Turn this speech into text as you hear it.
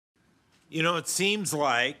You know, it seems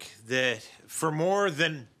like that for more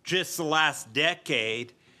than just the last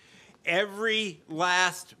decade, every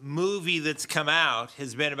last movie that's come out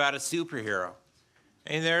has been about a superhero.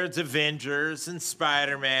 And there's Avengers and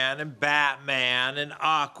Spider-Man and Batman and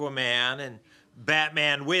Aquaman and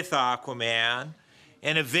Batman with Aquaman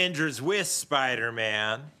and Avengers with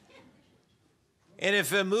Spider-Man. And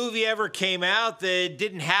if a movie ever came out that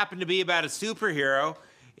didn't happen to be about a superhero,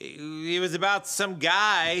 it was about some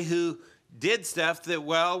guy who did stuff that,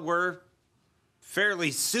 well, were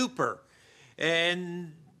fairly super.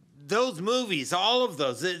 And those movies, all of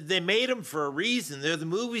those, they made them for a reason. They're the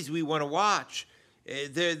movies we want to watch.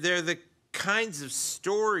 They're the kinds of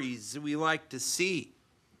stories that we like to see.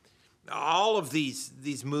 All of these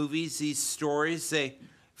movies, these stories, they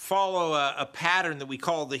follow a pattern that we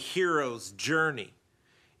call the hero's journey.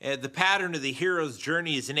 The pattern of the hero's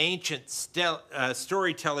journey is an ancient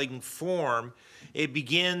storytelling form. It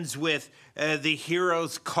begins with the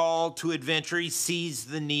hero's call to adventure. He sees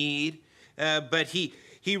the need, but he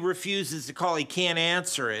refuses to call. He can't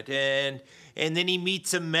answer it. And then he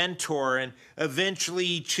meets a mentor, and eventually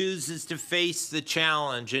he chooses to face the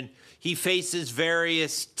challenge. And he faces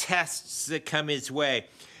various tests that come his way.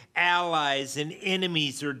 Allies and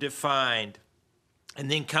enemies are defined.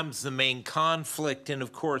 And then comes the main conflict, and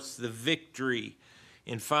of course the victory,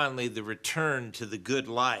 and finally the return to the good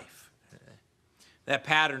life. That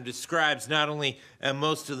pattern describes not only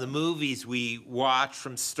most of the movies we watch,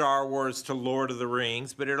 from Star Wars to Lord of the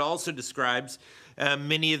Rings, but it also describes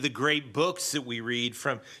many of the great books that we read,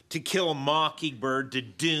 from To Kill a Mockingbird to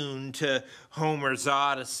Dune to Homer's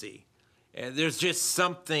Odyssey. There's just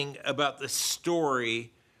something about the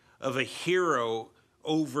story of a hero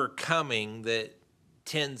overcoming that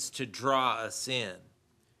tends to draw us in.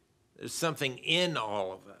 There's something in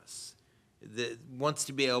all of us that wants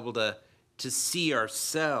to be able to see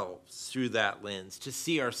ourselves through that lens, to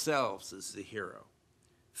see ourselves as the hero,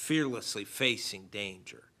 fearlessly facing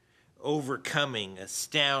danger, overcoming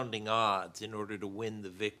astounding odds in order to win the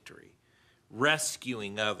victory,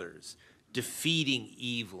 rescuing others, defeating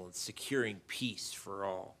evil, and securing peace for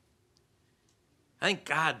all. I think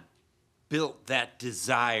God built that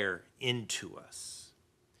desire into us.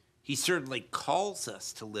 He certainly calls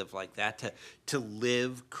us to live like that, to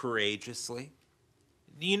live courageously.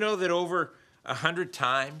 Do you know that over 100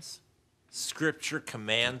 times Scripture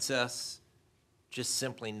commands us just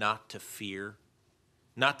simply not to fear,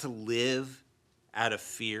 not to live out of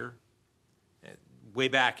fear? Way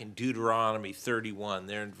back in Deuteronomy 31,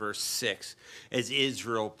 there in verse 6, as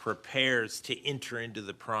Israel prepares to enter into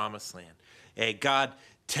the promised land, God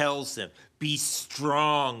tells them, be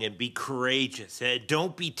strong and be courageous.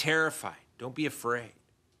 Don't be terrified. Don't be afraid.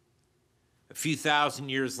 A few thousand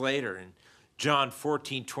years later, in John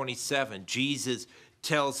 14:27, Jesus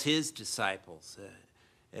tells his disciples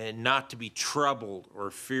not to be troubled or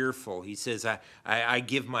fearful. He says, I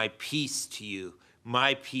give my peace to you.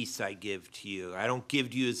 My peace I give to you. I don't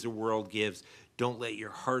give to you as the world gives. Don't let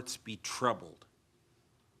your hearts be troubled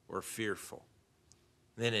or fearful.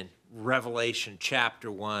 Then in Revelation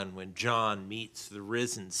chapter 1, when John meets the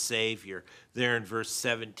risen Savior, there in verse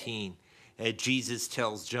 17, Jesus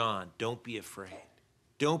tells John, don't be afraid.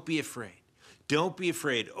 Don't be afraid. Don't be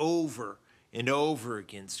afraid. Over and over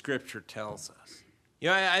again, Scripture tells us. You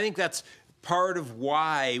know, I think that's part of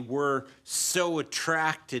why we're so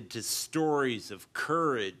attracted to stories of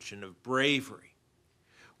courage and of bravery.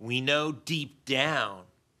 We know deep down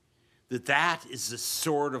that is the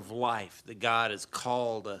sort of life that God has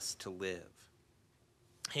called us to live.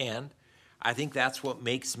 And I think that's what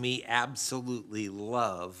makes me absolutely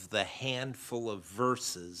love the handful of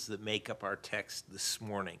verses that make up our text this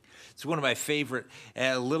morning. It's one of my favorite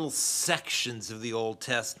little sections of the Old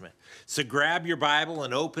Testament. So grab your Bible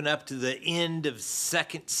and open up to the end of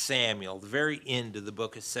 2 Samuel, the very end of the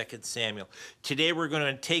book of 2 Samuel. Today we're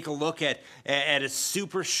going to take a look at a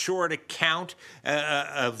super short account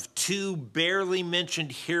of two barely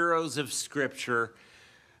mentioned heroes of Scripture,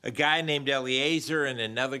 a guy named Eleazar and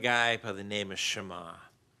another guy by the name of Shammah.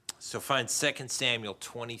 So find 2 Samuel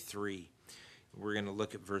 23. We're going to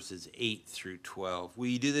look at verses 8 through 12. Will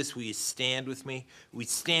you do this? Will you stand with me? We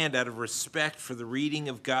stand out of respect for the reading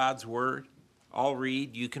of God's word. I'll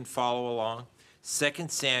read. You can follow along. 2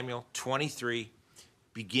 Samuel 23,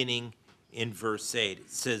 beginning in verse 8. It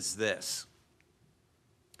says this.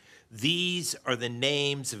 These are the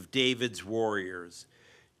names of David's warriors.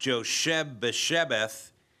 Josheb-Bashebeth,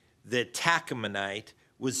 the Tachamonite,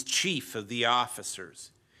 was chief of the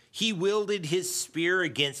officers. He wielded his spear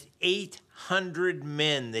against 800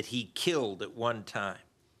 men that he killed at one time.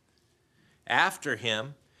 After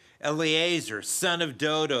him, Eleazar, son of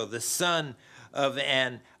Dodo, the son of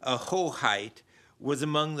an Ahohite, was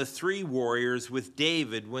among the 3 warriors with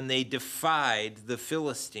David when they defied the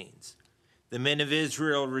Philistines. The men of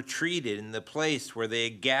Israel retreated in the place where they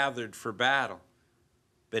had gathered for battle.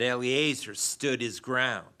 But Eleazar stood his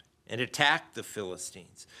ground and attacked the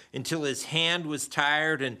Philistines until his hand was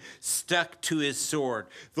tired and stuck to his sword.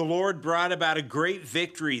 The Lord brought about a great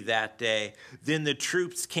victory that day. Then the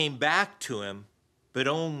troops came back to him, but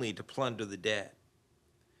only to plunder the dead.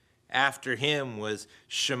 After him was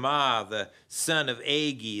Shammah, the son of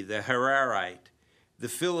Agi, the Hararite. The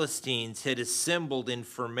Philistines had assembled in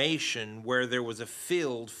formation where there was a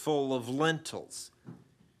field full of lentils.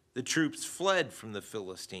 The troops fled from the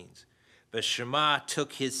Philistines, but Shammah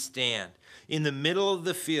took his stand in the middle of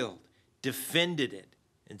the field, defended it,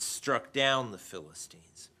 and struck down the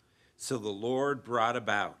Philistines. So the Lord brought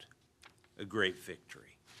about a great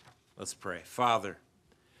victory. Let's pray. Father,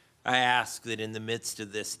 I ask that in the midst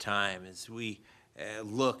of this time, as we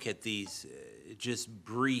look at these just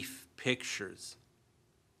brief pictures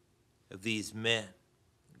of these men,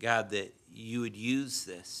 God, that you would use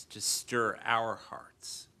this to stir our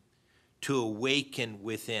hearts, to awaken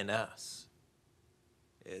within us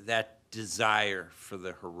that desire for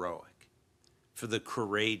the heroic, for the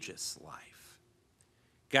courageous life.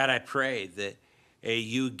 God, I pray that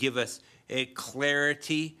you give us a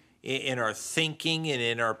clarity in our thinking and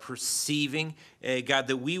in our perceiving, God,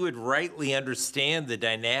 that we would rightly understand the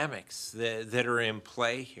dynamics that are in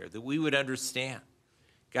play here, that we would understand,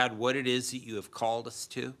 God, what it is that you have called us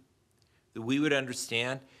to, that we would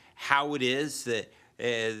understand how it is that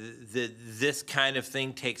this kind of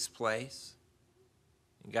thing takes place,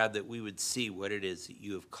 and God, that we would see what it is that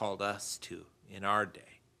you have called us to in our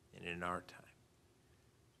day and in our time.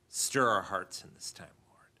 Stir our hearts in this time,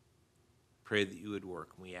 Lord. Pray that you would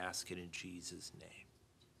work, and we ask it in Jesus'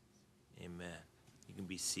 name. Amen. You can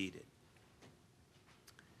be seated.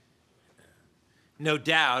 No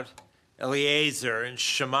doubt, Eleazar and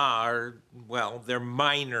Shammah are, well, they're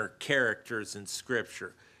minor characters in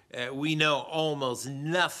Scripture. We know almost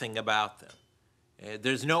nothing about them.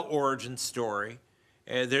 There's no origin story.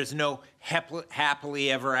 There's no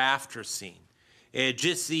happily ever after scene.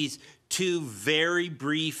 Just these 2 very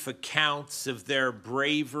brief accounts of their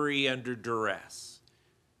bravery under duress.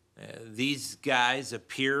 These guys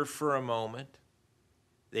appear for a moment.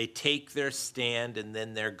 They take their stand and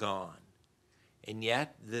then they're gone. And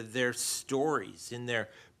yet their stories in their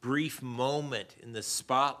brief moment in the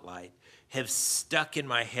spotlight have stuck in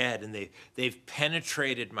my head, and they've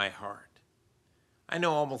penetrated my heart. I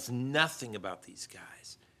know almost nothing about these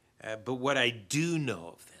guys, but what I do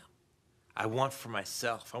know of them, I want for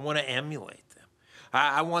myself. I want to emulate them.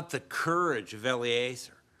 I want the courage of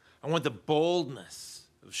Eleazar. I want the boldness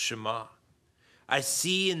of Shammah. I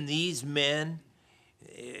see in these men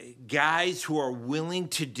guys who are willing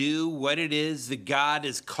to do what it is that God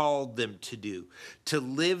has called them to do, to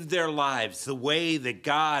live their lives the way that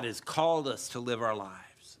God has called us to live our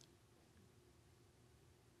lives.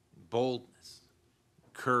 Boldness,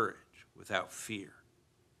 courage without fear.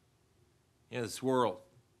 You know, this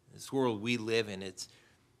world we live in, it's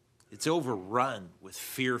overrun with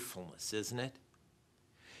fearfulness, isn't it?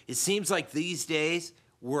 It seems like these days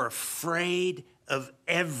we're afraid of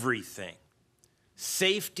everything.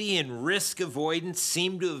 Safety and risk avoidance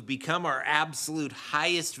seem to have become our absolute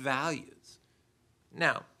highest values.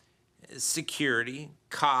 Now, security,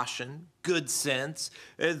 caution, good sense,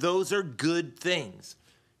 those are good things.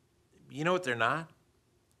 You know what they're not?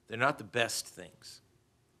 They're not the best things.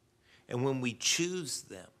 And when we choose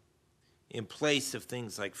them in place of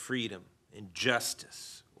things like freedom and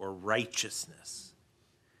justice or righteousness,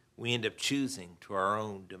 we end up choosing to our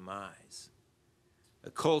own demise. A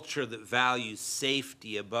culture that values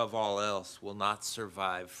safety above all else will not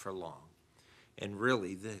survive for long. And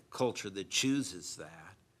really, the culture that chooses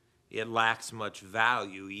that, it lacks much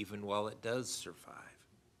value even while it does survive.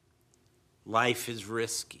 Life is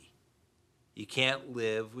risky. You can't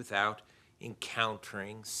live without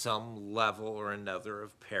encountering some level or another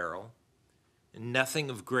of peril. And nothing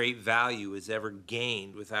of great value is ever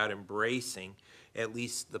gained without embracing at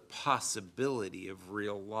least the possibility of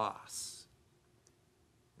real loss.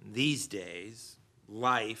 These days,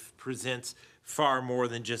 life presents far more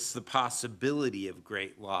than just the possibility of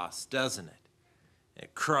great loss, doesn't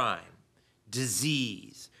it? Crime,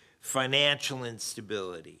 disease, financial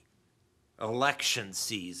instability, election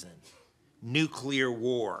season, nuclear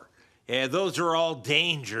war. Those are all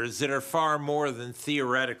dangers that are far more than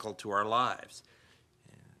theoretical to our lives.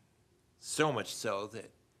 So much so that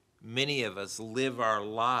many of us live our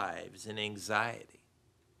lives in anxiety.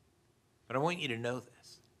 But I want you to know this.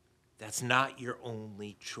 That's not your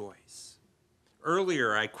only choice.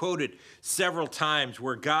 Earlier, I quoted several times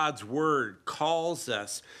where God's word calls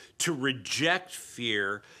us to reject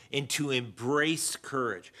fear and to embrace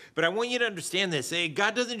courage. But I want you to understand this.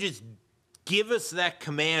 God doesn't just give us that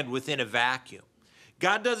command within a vacuum.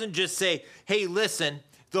 God doesn't just say, hey, listen,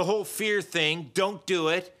 the whole fear thing, don't do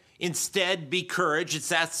it. Instead, be courage. It's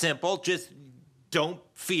that simple. Just don't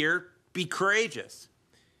fear, be courageous.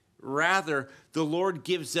 Rather, the Lord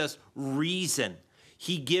gives us reason.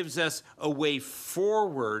 He gives us a way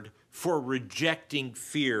forward for rejecting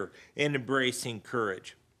fear and embracing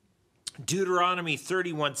courage. Deuteronomy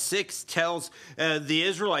 31:6 tells the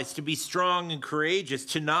Israelites to be strong and courageous,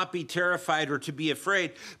 to not be terrified or to be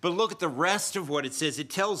afraid. But look at the rest of what it says.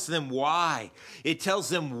 It tells them why. It tells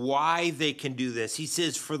them why they can do this. He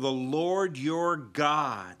says, for the Lord your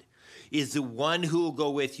God is the one who will go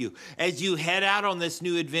with you. As you head out on this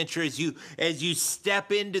new adventure, as you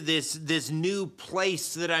step into this new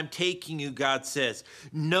place that I'm taking you, God says,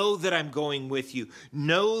 know that I'm going with you.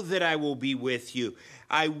 Know that I will be with you.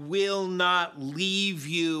 I will not leave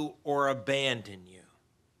you or abandon you.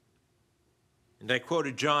 And I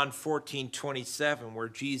quoted John 14:27, where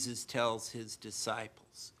Jesus tells his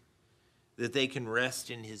disciples that they can rest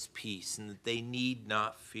in his peace and that they need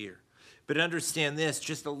not fear. But understand this,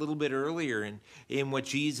 just a little bit earlier in what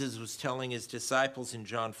Jesus was telling his disciples in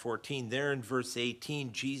John 14, there in verse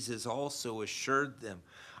 18, Jesus also assured them,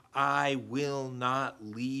 I will not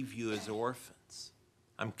leave you as orphans.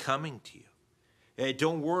 I'm coming to you.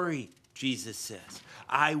 Don't worry, Jesus says,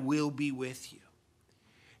 I will be with you.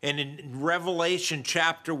 And in Revelation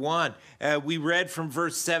chapter 1, we read from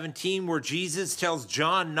verse 17 where Jesus tells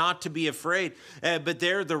John not to be afraid. But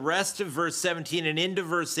there, the rest of verse 17 and into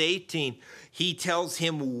verse 18, he tells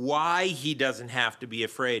him why he doesn't have to be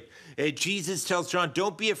afraid. Jesus tells John,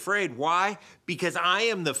 don't be afraid. Why? Because I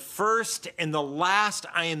am the first and the last.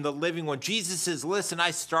 I am the living one. Jesus says, listen, I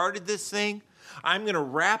started this thing. I'm going to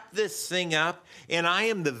wrap this thing up, and I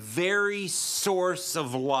am the very source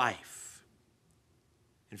of life.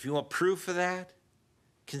 And if you want proof of that,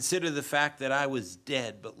 consider the fact that I was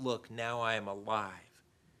dead, but look, now I am alive.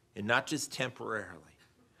 And not just temporarily.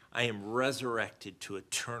 I am resurrected to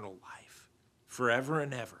eternal life, forever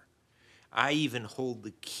and ever. I even hold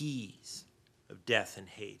the keys of death and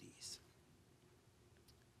Hades.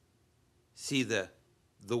 See the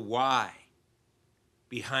why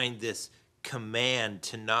behind this command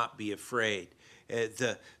to not be afraid.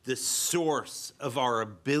 The source of our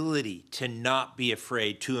ability to not be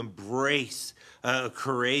afraid, to embrace a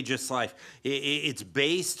courageous life. It's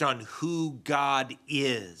based on who God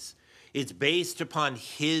is. It's based upon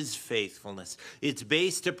his faithfulness. It's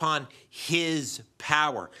based upon his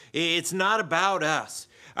power. It's not about us.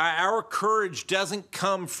 Our courage doesn't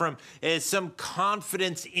come from some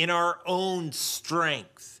confidence in our own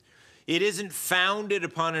strength. It isn't founded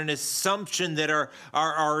upon an assumption that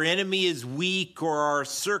our enemy is weak or our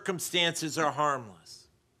circumstances are harmless,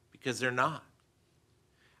 because they're not.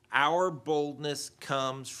 Our boldness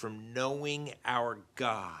comes from knowing our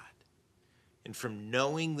God and from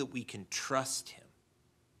knowing that we can trust him.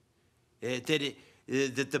 That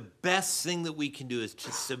the best thing that we can do is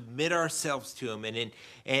to submit ourselves to him and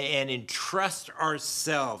entrust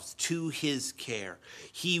ourselves to his care.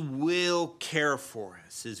 He will care for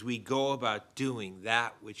us as we go about doing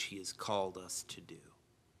that which he has called us to do.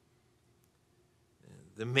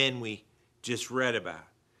 The men we just read about,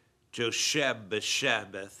 Josheb,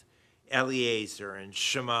 Basshebeth, Eleazar, and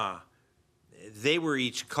Shammah, they were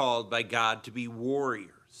each called by God to be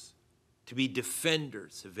warriors, to be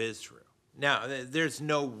defenders of Israel. Now, there's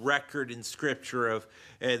no record in Scripture of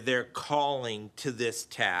their calling to this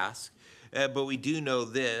task, but we do know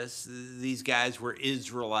this. These guys were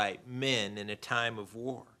Israelite men in a time of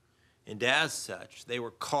war, and as such, they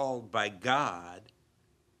were called by God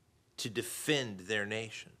to defend their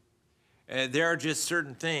nation. There are just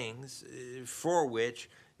certain things for which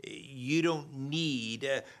you don't need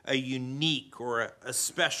a unique or a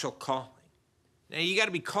special calling. Now, you got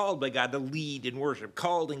to be called by God to lead in worship,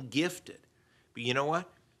 called and gifted. But you know what?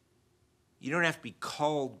 You don't have to be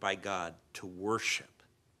called by God to worship.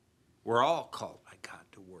 We're all called by God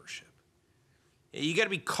to worship. You got to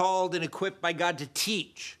be called and equipped by God to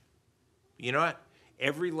teach. You know what?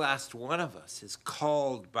 Every last one of us is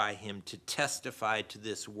called by him to testify to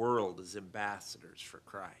this world as ambassadors for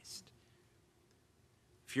Christ.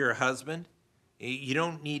 If you're a husband, you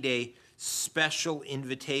don't need a special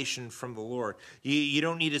invitation from the Lord. You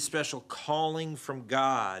don't need a special calling from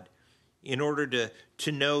God in order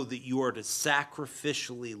to know that you are to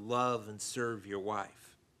sacrificially love and serve your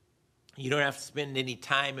wife. You don't have to spend any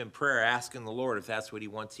time in prayer asking the Lord if that's what he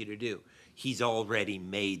wants you to do. He's already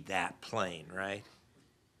made that plain, right?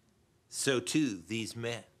 So too, these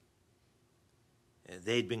men.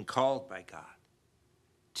 They'd been called by God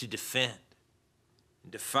to defend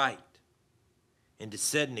and to fight and to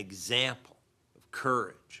set an example of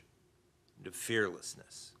courage and of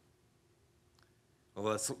fearlessness. Well,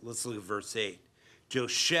 let's look at verse 8.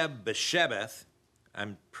 Josheb-Basshebeth,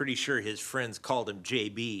 I'm pretty sure his friends called him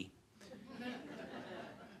JB.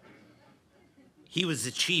 He was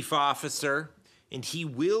the chief officer, and he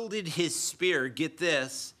wielded his spear, get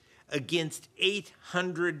this, against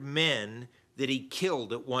 800 men that he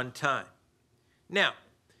killed at one time. Now,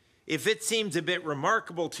 if it seems a bit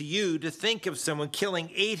remarkable to you to think of someone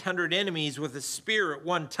killing 800 enemies with a spear at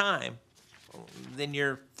one time, then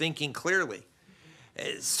you're thinking clearly.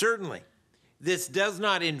 Certainly, this does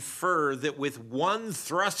not infer that with one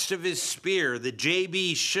thrust of his spear, the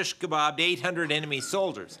JB shish kebabbed 800 enemy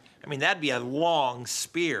soldiers. I mean, that'd be a long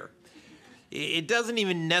spear. It doesn't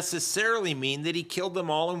even necessarily mean that he killed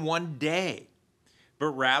them all in one day, but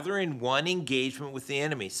rather in one engagement with the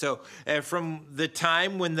enemy. So from the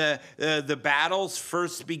time when the battles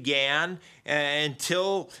first began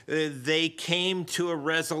until they came to a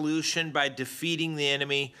resolution by defeating the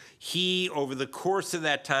enemy, he, over the course of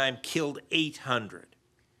that time, killed 800.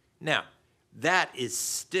 Now, that is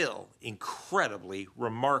still incredibly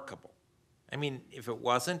remarkable. I mean, if it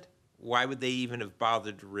wasn't, why would they even have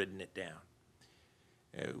bothered to written it down?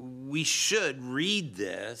 We should read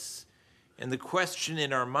this, and the question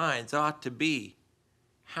in our minds ought to be,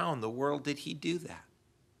 how in the world did he do that?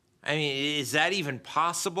 I mean, is that even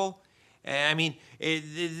possible? I mean,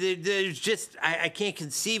 there's just, I can't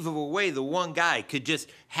conceive of a way the one guy could just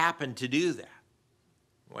happen to do that.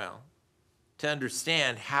 Well, to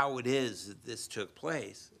understand how it is that this took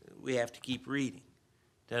place, we have to keep reading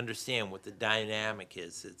to understand what the dynamic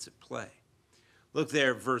is that's at play. Look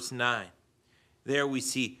there at verse 9. There we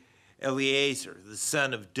see Eleazar, the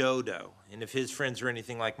son of Dodo. And if his friends were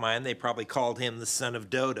anything like mine, they probably called him the son of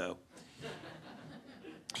Dodo.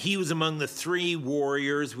 He was among the 3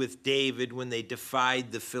 warriors with David when they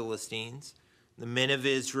defied the Philistines. The men of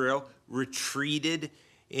Israel retreated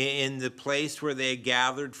in the place where they had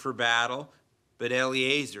gathered for battle, but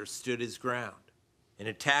Eleazar stood his ground and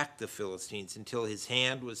attacked the Philistines until his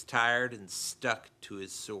hand was tired and stuck to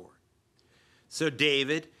his sword. So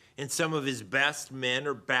David and some of his best men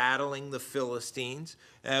are battling the Philistines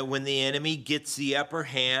when the enemy gets the upper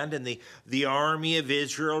hand and the army of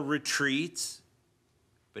Israel retreats,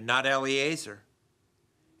 but not Eleazar.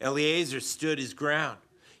 Eleazar stood his ground.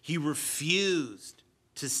 He refused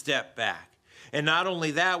to step back. And not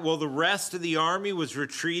only that, while the rest of the army was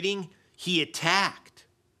retreating, he attacked.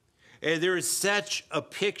 There is such a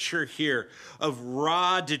picture here of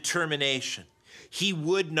raw determination. He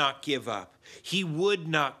would not give up. He would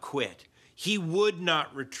not quit. He would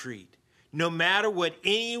not retreat, no matter what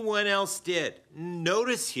anyone else did.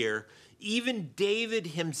 Notice here, even David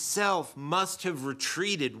himself must have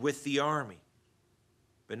retreated with the army,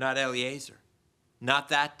 but not Eleazar, not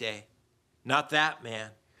that day, not that man.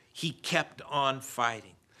 He kept on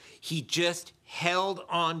fighting. He just held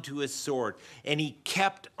on to his sword, and he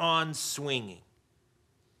kept on swinging.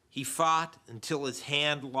 He fought until his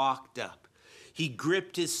hand locked up. He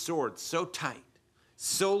gripped his sword so tight,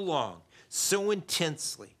 so long, so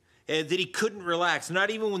intensely that he couldn't relax, not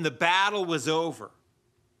even when the battle was over.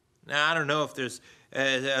 Now, I don't know if there's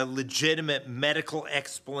a legitimate medical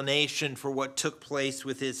explanation for what took place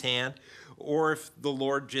with his hand, or if the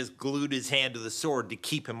Lord just glued his hand to the sword to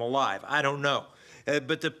keep him alive. I don't know.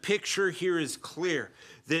 But the picture here is clear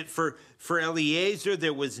that for Eleazar,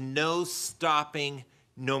 there was no stopping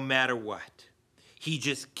no matter what. He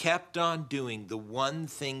just kept on doing the one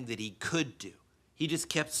thing that he could do. He just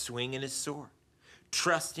kept swinging his sword,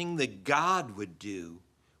 trusting that God would do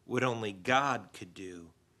what only God could do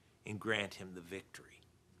and grant him the victory.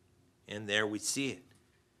 And there we see it.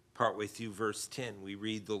 Partway through verse 10, we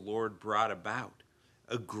read, the Lord brought about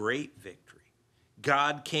a great victory.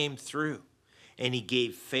 God came through, and he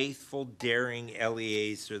gave faithful, daring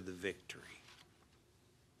Eleazar the victory.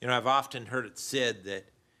 You know, I've often heard it said that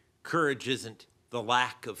courage isn't the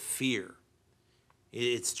lack of fear.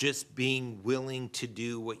 It's just being willing to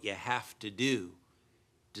do what you have to do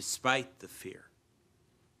despite the fear.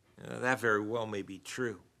 That very well may be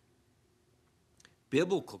true.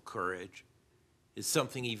 Biblical courage is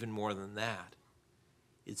something even more than that.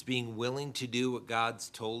 It's being willing to do what God's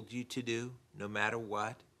told you to do, no matter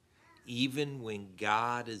what, even when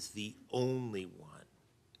God is the only one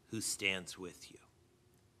who stands with you.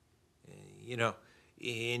 You know,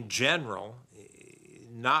 in general,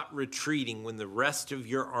 not retreating when the rest of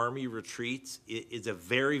your army retreats is a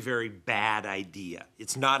very, very bad idea.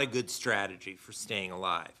 It's not a good strategy for staying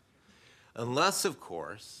alive. Unless, of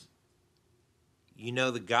course, you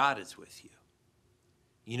know that God is with you.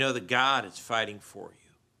 You know that God is fighting for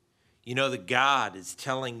you. You know that God is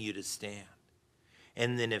telling you to stand.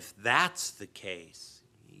 And then if that's the case,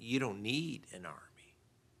 you don't need an army.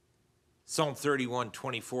 Psalm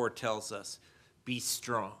 31:24 tells us, be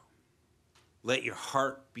strong. Let your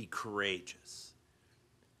heart be courageous.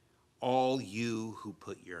 All you who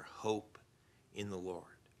put your hope in the Lord.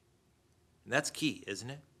 And that's key, isn't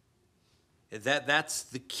it? That's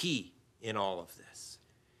the key in all of this,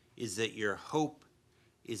 is that your hope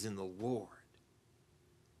is in the Lord,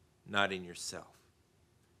 not in yourself,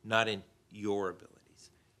 not in your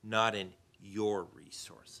abilities, not in your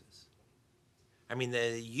resources. I mean,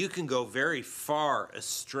 you can go very far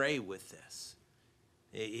astray with this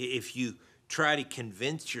if you try to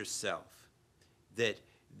convince yourself that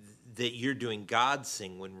you're doing God's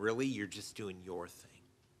thing when really you're just doing your thing.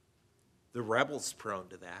 The rebel's prone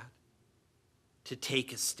to that, to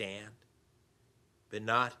take a stand, but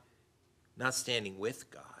not standing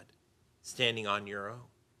with God, standing on your own.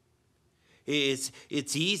 It's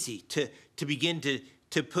easy to begin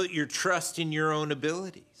to put your trust in your own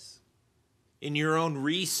abilities, in your own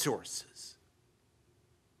resources.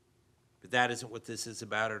 But that isn't what this is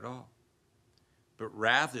about at all. But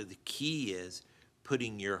rather, the key is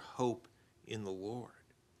putting your hope in the Lord.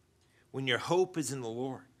 When your hope is in the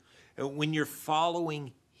Lord, when you're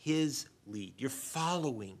following his lead, you're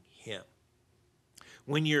following him.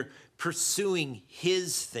 When you're pursuing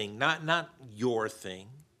his thing, not your thing,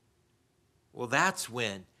 well, that's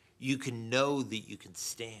when you can know that you can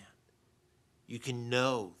stand. You can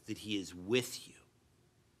know that he is with you.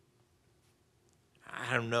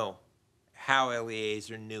 I don't know how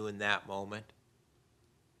Eliezer knew in that moment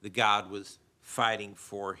that God was fighting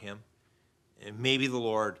for him. And maybe the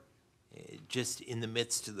Lord, just in the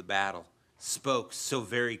midst of the battle, spoke so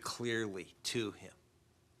very clearly to him.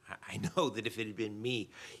 I know that if it had been me,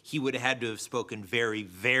 he would have had to have spoken very,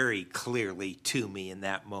 very clearly to me in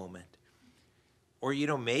that moment. Or,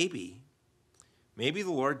 maybe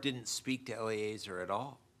the Lord didn't speak to Eliezer at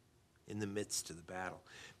all in the midst of the battle.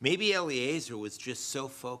 Maybe Eliezer was just so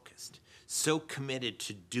focused, so committed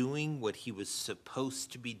to doing what he was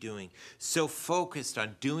supposed to be doing, so focused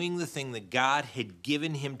on doing the thing that God had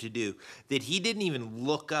given him to do, that he didn't even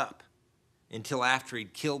look up until after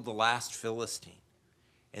he'd killed the last Philistine.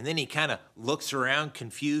 And then he kind of looks around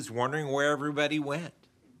confused, wondering where everybody went.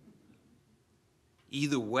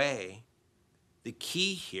 Either way, the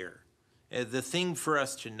key here, the thing for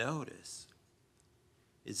us to notice,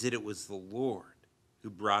 is that it was the Lord who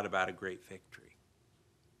brought about a great victory.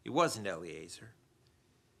 It wasn't Eliezer.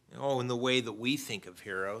 In the way that we think of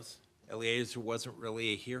heroes, Eliezer wasn't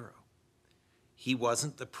really a hero. He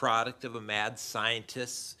wasn't the product of a mad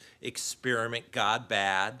scientist's experiment gone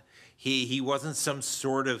bad. He wasn't some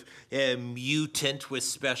sort of mutant with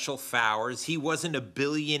special powers. He wasn't a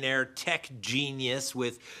billionaire tech genius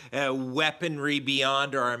with weaponry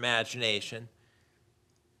beyond our imagination.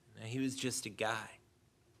 No, he was just a guy.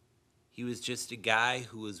 He was just a guy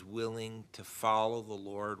who was willing to follow the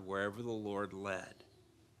Lord wherever the Lord led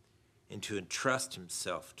and to entrust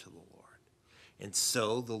himself to the Lord. And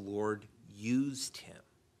so the Lord used him.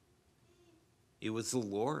 It was the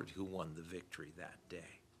Lord who won the victory that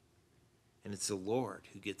day. And it's the Lord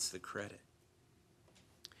who gets the credit.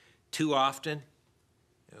 Too often,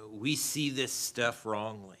 we see this stuff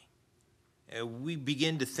wrongly. We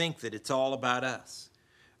begin to think that it's all about us.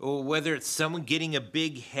 Or whether it's someone getting a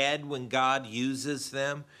big head when God uses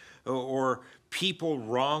them, or people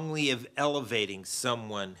wrongly elevating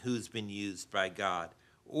someone who's been used by God,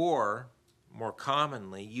 or, more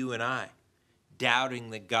commonly, you and I, doubting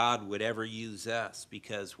that God would ever use us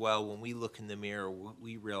because, when we look in the mirror,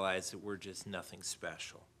 we realize that we're just nothing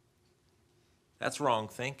special. That's wrong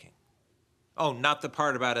thinking. Oh, not the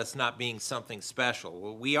part about us not being something special.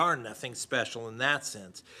 Well, we are nothing special in that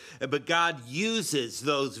sense. But God uses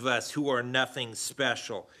those of us who are nothing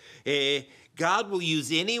special. God will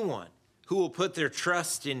use anyone who will put their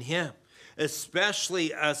trust in him,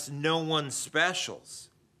 especially us no one specials.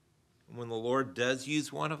 And when the Lord does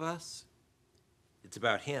use one of us, it's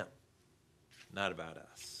about him, not about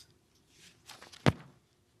us.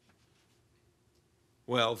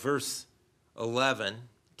 Well, verse 11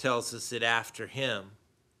 tells us that after him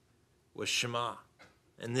was Shammah.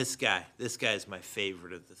 And this guy is my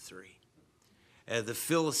favorite of the three. The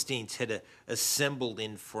Philistines had assembled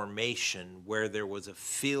in formation where there was a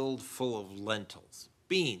field full of lentils,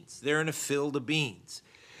 beans. They're in a field of beans.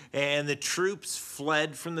 and the troops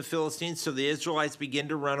fled from the Philistines, so the Israelites began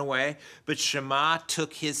to run away. But Shammah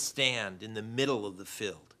took his stand in the middle of the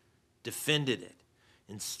field, defended it,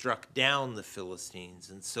 and struck down the Philistines.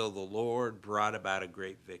 And so the Lord brought about a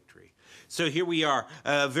great victory. So here we are,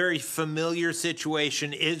 a very familiar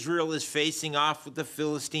situation. Israel is facing off with the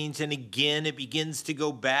Philistines, and again it begins to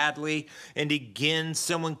go badly, and again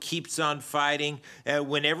someone keeps on fighting.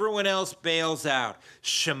 When everyone else bails out,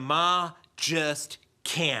 Shammah just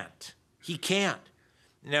can't. He can't.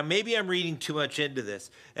 Now, maybe I'm reading too much into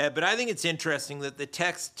this, but I think it's interesting that the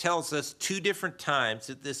text tells us two different times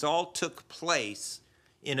that this all took place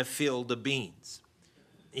in a field of beans.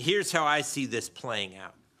 Here's how I see this playing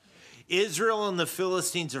out. Israel and the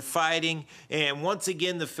Philistines are fighting, and once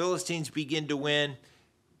again the Philistines begin to win,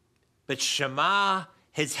 but Shammah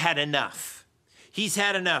has had enough. He's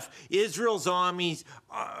had enough. Israel's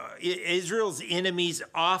enemies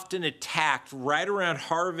often attacked right around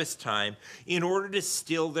harvest time in order to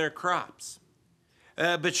steal their crops.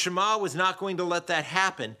 But Shammah was not going to let that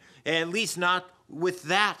happen, at least not with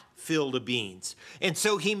that field of beans. And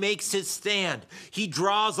so he makes his stand. He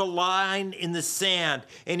draws a line in the sand,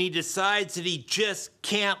 and he decides that he just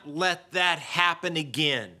can't let that happen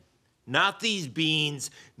again. Not these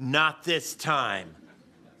beans, not this time.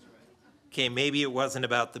 Okay, maybe it wasn't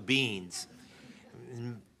about the beans,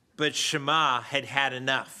 but Shammah had had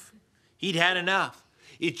enough. He'd had enough.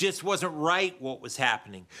 It just wasn't right what was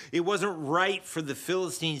happening. It wasn't right for the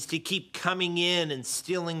Philistines to keep coming in and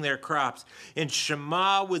stealing their crops. And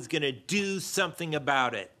Shammah was going to do something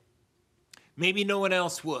about it. Maybe no one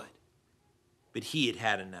else would, but he had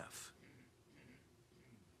had enough.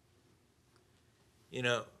 You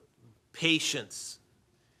know, patience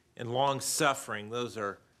and long suffering, those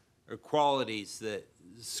are qualities that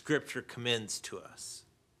Scripture commends to us.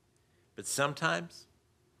 But sometimes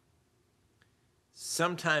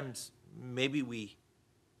maybe we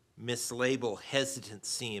mislabel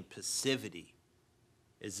hesitancy and passivity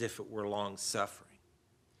as if it were long suffering.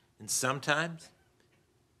 And sometimes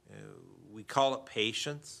we call it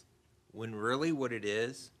patience when really what it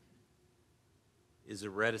is a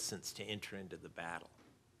reticence to enter into the battle.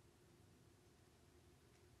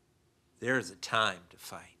 There is a time to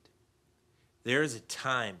fight. There is a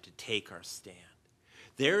time to take our stand.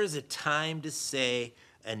 There is a time to say,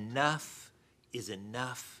 enough is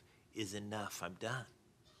enough is enough. I'm done.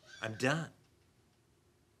 I'm done.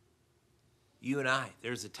 You and I,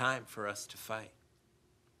 there's a time for us to fight.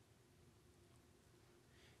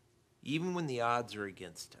 Even when the odds are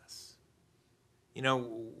against us. You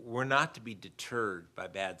know, we're not to be deterred by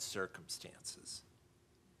bad circumstances.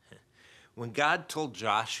 When God told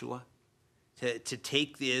Joshua to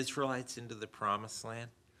take the Israelites into the promised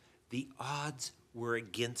land, the odds were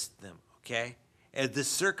against them, okay? And the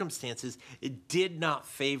circumstances, it did not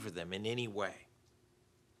favor them in any way.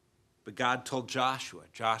 But God told Joshua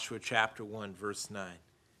chapter 1, verse 9,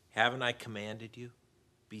 haven't I commanded you?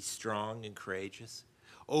 Be strong and courageous.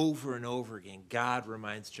 Over and over again, God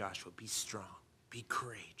reminds Joshua, be strong, be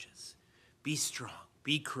courageous. Be strong,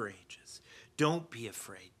 be courageous. Don't be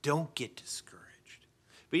afraid. Don't get discouraged.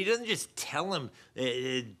 But he doesn't just tell him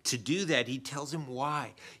to do that. He tells him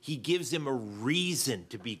why. He gives him a reason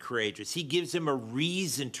to be courageous. He gives him a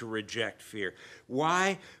reason to reject fear.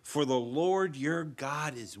 Why? For the Lord your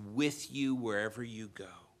God is with you wherever you go.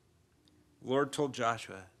 The Lord told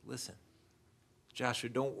Joshua, listen, Joshua,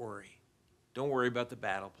 don't worry. Don't worry about the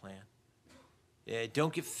battle plan.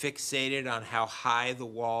 Don't get fixated on how high the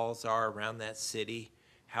walls are around that city,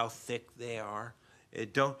 how thick they are.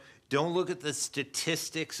 Don't look at the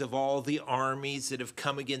statistics of all the armies that have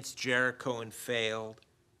come against Jericho and failed.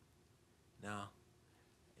 No,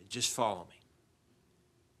 just follow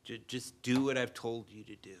me. Just do what I've told you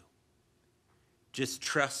to do. Just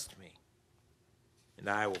trust me, and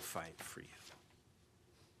I will fight for you.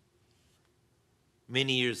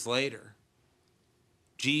 Many years later,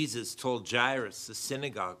 Jesus told Jairus, the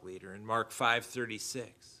synagogue leader, in Mark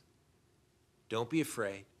 5:36, don't be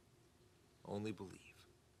afraid, only believe.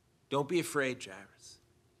 Don't be afraid, Jairus.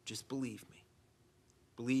 Just believe me.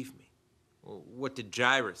 Believe me. Well, what did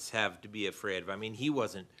Jairus have to be afraid of? I mean, he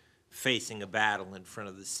wasn't facing a battle in front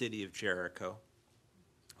of the city of Jericho.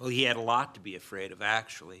 Well, he had a lot to be afraid of,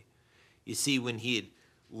 actually. You see, when he had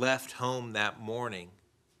left home that morning,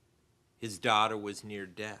 his daughter was near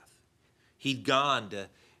death. He'd gone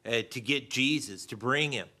to get Jesus, to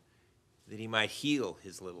bring him, that he might heal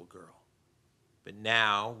his little girl. But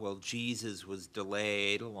now, while Jesus was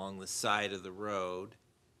delayed along the side of the road,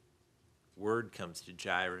 word comes to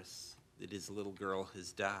Jairus that his little girl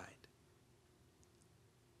has died.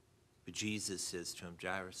 But Jesus says to him,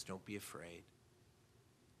 Jairus, don't be afraid.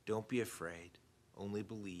 Don't be afraid. Only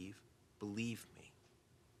believe. Believe me.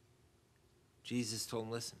 Jesus told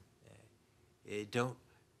him, listen,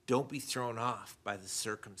 don't be thrown off by the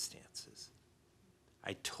circumstances.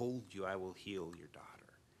 I told you I will heal your daughter,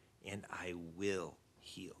 and I will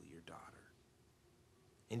heal your daughter.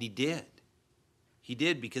 And he did. He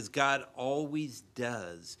did, because God always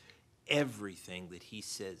does everything that he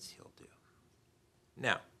says he'll do.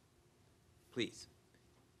 Now, please,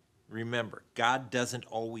 remember, God doesn't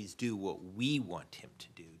always do what we want him to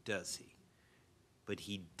do, does he? But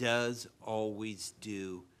he does always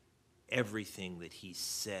do everything that he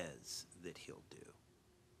says that he'll do.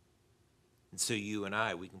 And so you and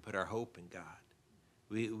I, we can put our hope in God.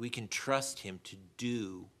 We can trust him to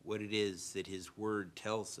do what it is that his word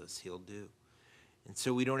tells us he'll do. And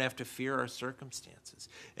so we don't have to fear our circumstances.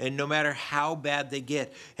 And no matter how bad they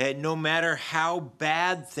get, and no matter how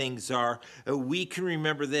bad things are, we can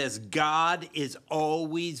remember this: God is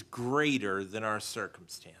always greater than our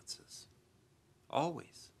circumstances.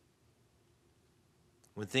 Always.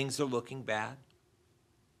 When things are looking bad,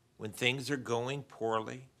 when things are going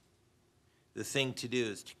poorly, the thing to do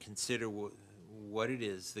is to consider what it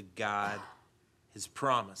is that God has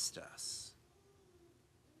promised us,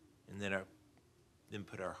 and then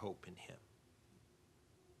put our hope in him.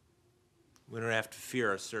 We don't have to fear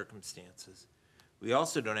our circumstances. We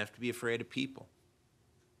also don't have to be afraid of people,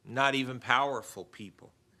 not even powerful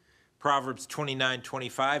people. Proverbs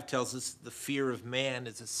 29:25 tells us the fear of man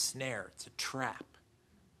is a snare, it's a trap.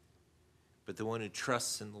 But the one who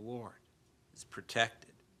trusts in the Lord is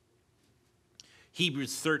protected.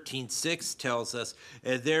 Hebrews 13:6 tells us,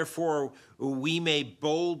 therefore we may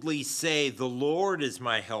boldly say, the Lord is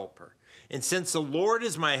my helper. And since the Lord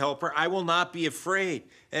is my helper, I will not be afraid.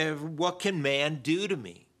 What can man do to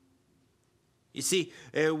me? You see,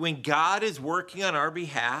 when God is working on our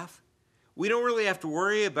behalf, we don't really have to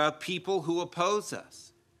worry about people who oppose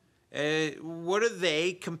us. What are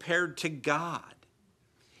they compared to God?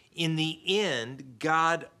 In the end,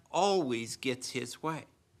 God always gets his way.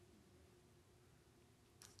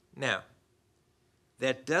 Now,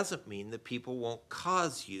 that doesn't mean that people won't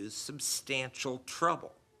cause you substantial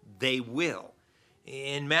trouble. They will.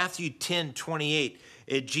 In Matthew 10:28,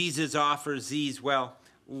 Jesus offers these,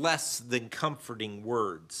 less than comforting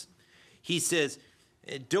words. He says,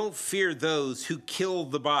 don't fear those who kill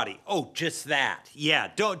the body. Oh, just that. Yeah,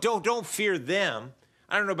 don't fear them.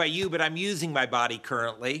 I don't know about you, but I'm using my body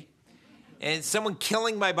currently. And someone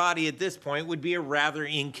killing my body at this point would be a rather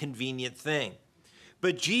inconvenient thing.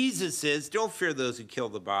 But Jesus says, don't fear those who kill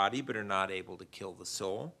the body but are not able to kill the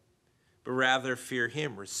soul, but rather fear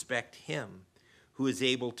him, respect him who is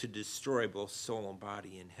able to destroy both soul and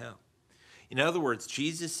body in hell. In other words,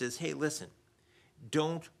 Jesus says, hey, listen,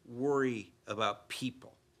 don't worry about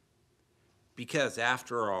people, because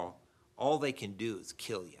after all they can do is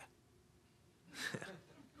kill you.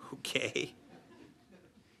 Okay?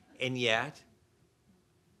 And yet,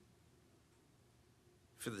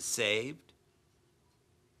 for the saved,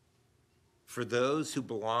 for those who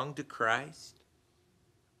belong to Christ,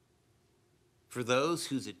 for those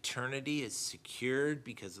whose eternity is secured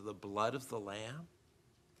because of the blood of the Lamb,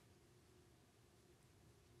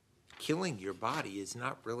 killing your body is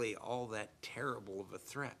not really all that terrible of a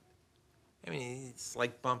threat. I mean, it's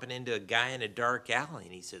like bumping into a guy in a dark alley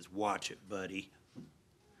and he says, watch it, buddy.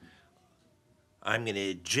 I'm going to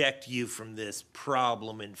eject you from this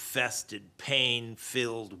problem-infested,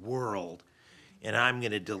 pain-filled world, and I'm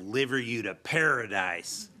going to deliver you to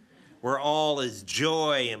paradise, where all is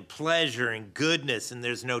joy and pleasure and goodness, and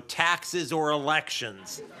there's no taxes or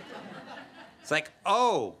elections. It's like,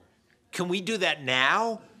 oh, can we do that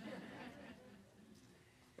now?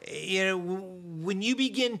 You know, when you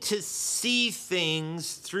begin to see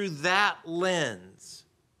things through that lens,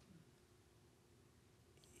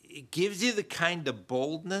 it gives you the kind of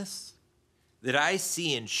boldness that I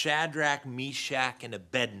see in Shadrach, Meshach, and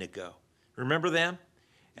Abednego. Remember them?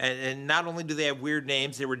 And not only do they have weird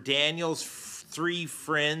names, they were Daniel's three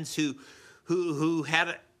friends who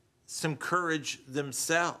had some courage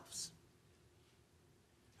themselves.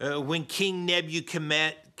 When King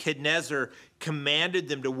Nebuchadnezzar commanded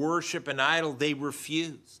them to worship an idol, they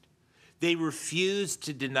refused. They refused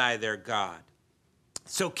to deny their God.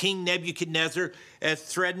 So King Nebuchadnezzar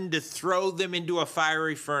threatened to throw them into a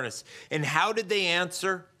fiery furnace. And how did they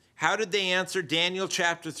answer? How did they answer? Daniel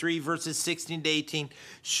chapter 3, verses 16 to 18.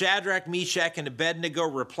 Shadrach, Meshach, and Abednego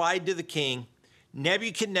replied to the king,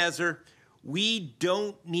 Nebuchadnezzar, we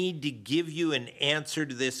don't need to give you an answer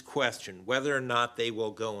to this question, whether or not they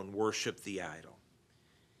will go and worship the idol.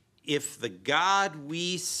 If the God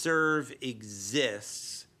we serve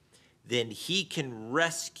exists, then he can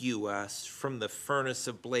rescue us from the furnace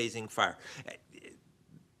of blazing fire.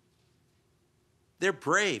 They're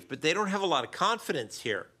brave, but they don't have a lot of confidence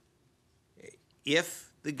here.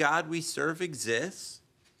 If the God we serve exists,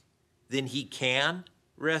 then he can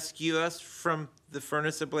rescue us from the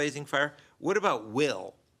furnace of blazing fire. What about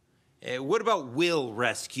will? What about will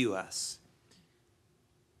rescue us?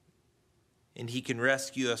 And he can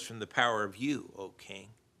rescue us from the power of you, O King.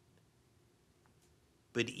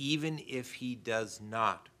 But even if he does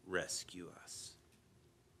not rescue us,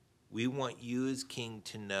 we want you as King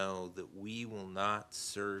to know that we will not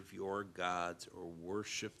serve your gods or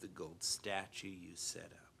worship the gold statue you set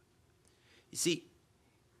up. You see,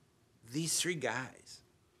 these three guys,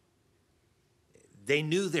 they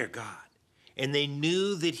knew their God, and they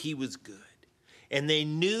knew that he was good, and they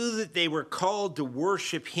knew that they were called to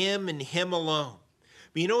worship him and him alone.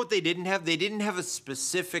 But you know what they didn't have? They didn't have a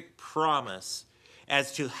specific promise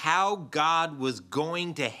as to how God was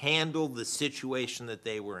going to handle the situation that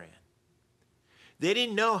they were in. They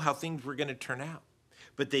didn't know how things were going to turn out,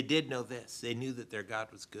 but they did know this. They knew that their God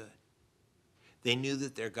was good. They knew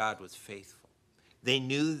that their God was faithful. They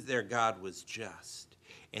knew that their God was just,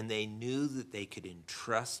 and they knew that they could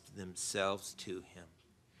entrust themselves to him.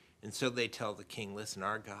 And so they tell the king, listen,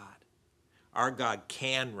 our God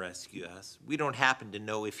can rescue us. We don't happen to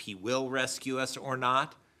know if he will rescue us or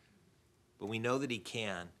not, but we know that he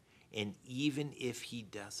can. And even if he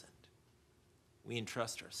doesn't, we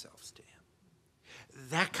entrust ourselves to him.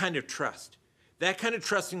 That kind of trust, that kind of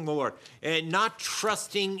trusting the Lord, and not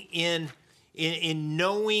trusting in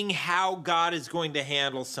knowing how God is going to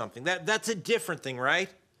handle something. That's a different thing, right?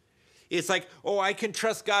 It's like, oh, I can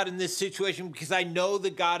trust God in this situation because I know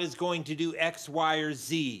that God is going to do X, Y, or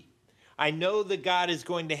Z. I know that God is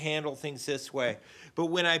going to handle things this way. But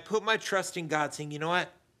when I put my trust in God, saying, you know what?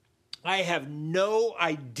 I have no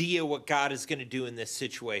idea what God is going to do in this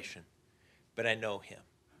situation, but I know him.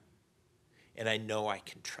 And I know I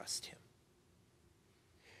can trust him.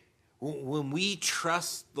 When we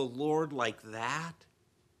trust the Lord like that,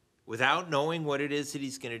 without knowing what it is that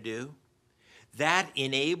he's going to do, that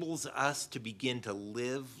enables us to begin to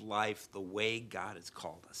live life the way God has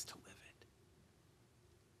called us to live it.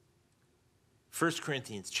 1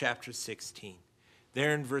 Corinthians chapter 16,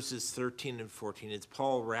 there in verses 13 and 14, as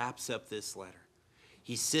Paul wraps up this letter,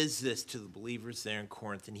 he says this to the believers there in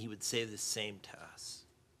Corinth, and he would say the same to us.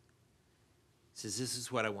 He says, this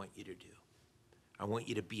is what I want you to do. I want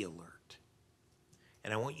you to be alert.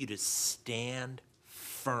 And I want you to stand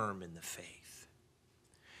firm in the faith.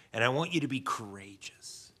 And I want you to be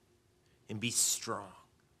courageous and be strong.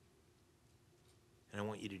 And I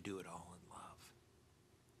want you to do it all in love.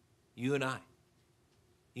 You and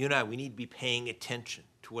I, we need to be paying attention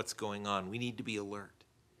to what's going on. We need to be alert.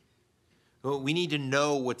 We need to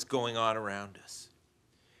know what's going on around us.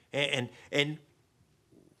 And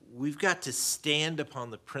we've got to stand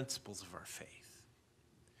upon the principles of our faith.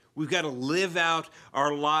 We've got to live out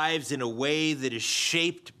our lives in a way that is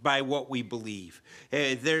shaped by what we believe.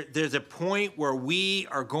 There's a point where we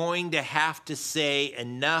are going to have to say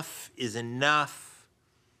enough is enough.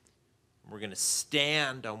 We're going to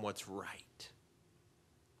stand on what's right.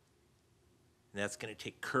 And that's going to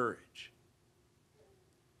take courage.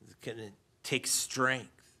 It's going to take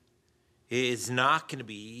strength. It is not going to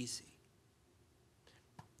be easy.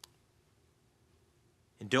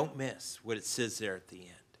 And don't miss what it says there at the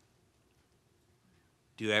end.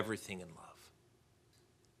 Do everything in love.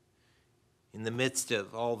 In the midst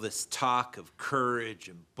of all this talk of courage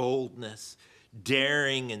and boldness,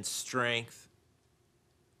 daring and strength,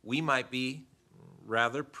 we might be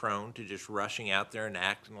rather prone to just rushing out there and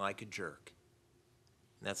acting like a jerk.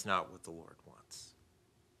 And that's not what the Lord wants.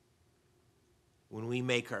 When we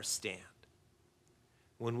make our stand,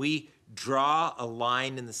 when we draw a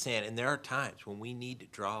line in the sand, and there are times when we need to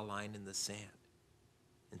draw a line in the sand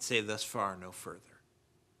and say, thus far, no further.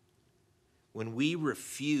 When we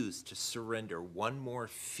refuse to surrender one more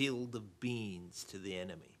field of beans to the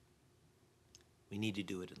enemy, we need to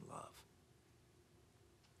do it in love.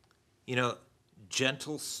 You know,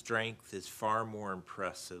 gentle strength is far more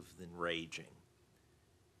impressive than raging.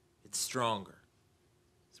 It's stronger.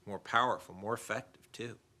 It's more powerful, more effective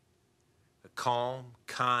too. A calm,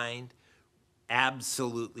 kind,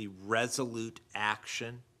 absolutely resolute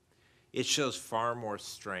action, it shows far more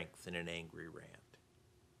strength than an angry rant.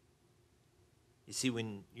 You see,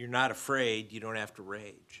 when you're not afraid, you don't have to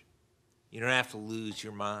rage. You don't have to lose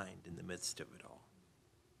your mind in the midst of it all.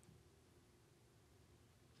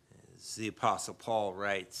 As the Apostle Paul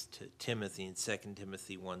writes to Timothy in 2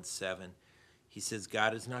 Timothy 1:7, he says,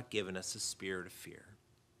 God has not given us a spirit of fear,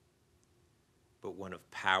 but one of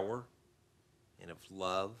power and of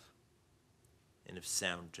love and of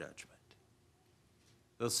sound judgment.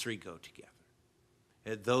 Those three go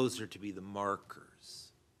together. Those are to be the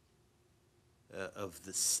markers of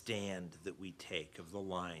the stand that we take, of the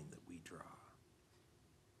line that we draw.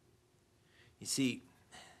 You see,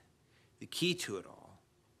 the key to it all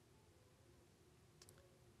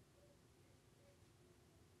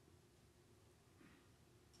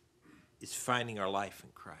is finding our life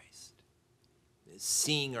in Christ, is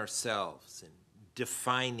seeing ourselves and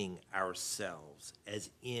defining ourselves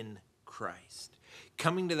as in Christ.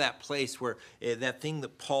 Coming to that place where that thing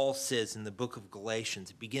that Paul says in the book of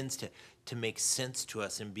Galatians, it begins to make sense to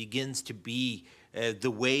us and begins to be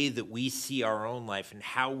the way that we see our own life and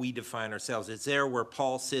how we define ourselves. It's there where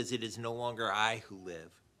Paul says, it is no longer I who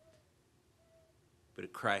live,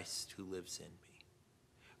 but Christ who lives in me.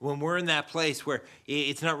 When we're in that place where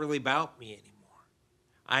it's not really about me anymore.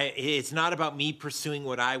 It's not about me pursuing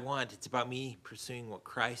what I want. It's about me pursuing what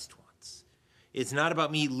Christ wants. It's not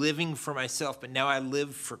about me living for myself, but now I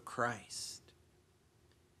live for Christ.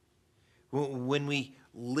 When we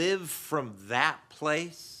live from that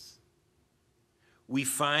place, we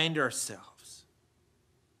find ourselves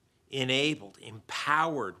enabled,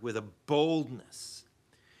 empowered with a boldness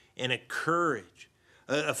and a courage,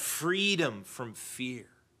 a freedom from fear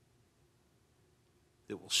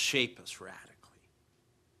that will shape us radically.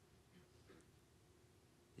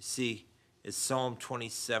 You see, as Psalm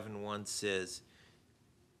 27:1 says,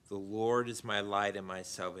 the Lord is my light and my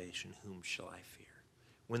salvation, whom shall I fear?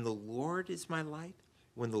 When the Lord is my light,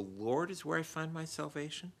 when the Lord is where I find my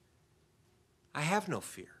salvation, I have no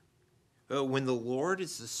fear. When the Lord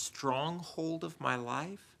is the stronghold of my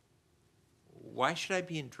life, why should I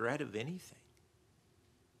be in dread of anything?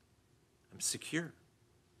 I'm secure.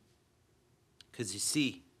 Because you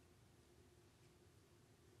see,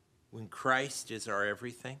 when Christ is our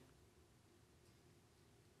everything,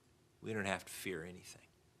 we don't have to fear anything.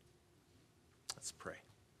 Let's pray.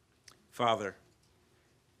 Father,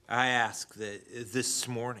 I ask that this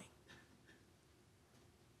morning,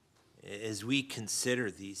 as we consider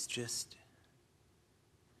these just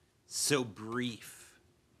so brief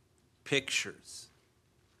pictures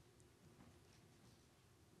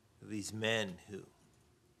of these men who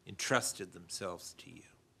entrusted themselves to you,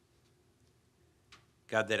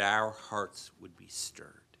 God, that our hearts would be stirred,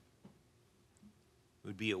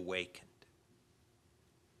 would be awakened.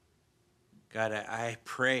 God, I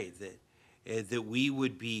pray that we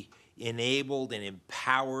would be enabled and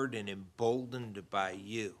empowered and emboldened by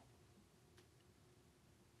you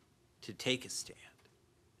to take a stand,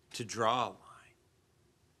 to draw a line,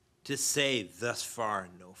 to say thus far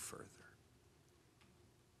and no further.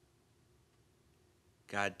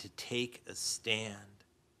 God, to take a stand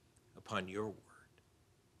upon your word,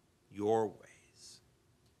 your ways.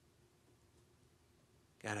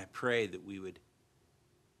 God, I pray that we would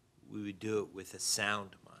do it with a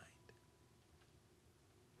sound mind,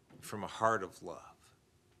 from a heart of love,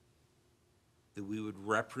 that we would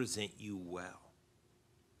represent you well,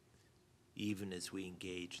 even as we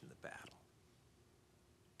engage in the battle.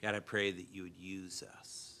 God, I pray that you would use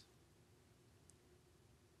us.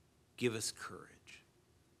 Give us courage.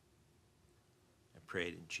 I pray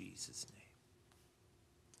it in Jesus' name.